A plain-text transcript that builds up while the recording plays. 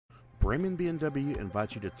Braman BMW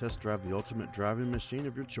invites you to test drive the ultimate driving machine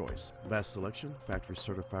of your choice. Vast selection, factory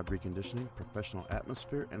certified reconditioning, professional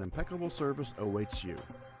atmosphere, and impeccable service awaits you.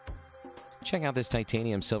 Check out this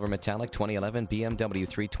titanium silver metallic 2011 BMW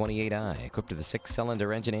 328i, equipped with a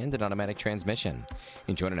 6-cylinder engine and an automatic transmission.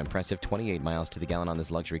 Enjoy an impressive 28 miles to the gallon on this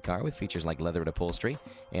luxury car with features like leather upholstery,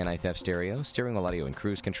 anti-theft stereo, steering wheel audio and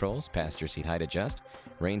cruise controls, passenger seat height adjust,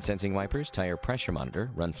 rain-sensing wipers, tire pressure monitor,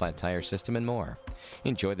 run-flat tire system, and more.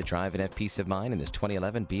 Enjoy the drive and have peace of mind in this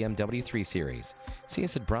 2011 BMW 3 Series. See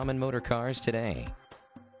us at Braman Motor Cars today.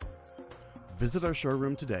 Visit our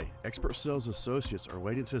showroom today. Expert sales associates are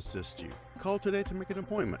waiting to assist you. Call today to make an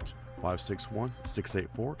appointment.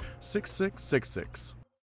 561-684-6666.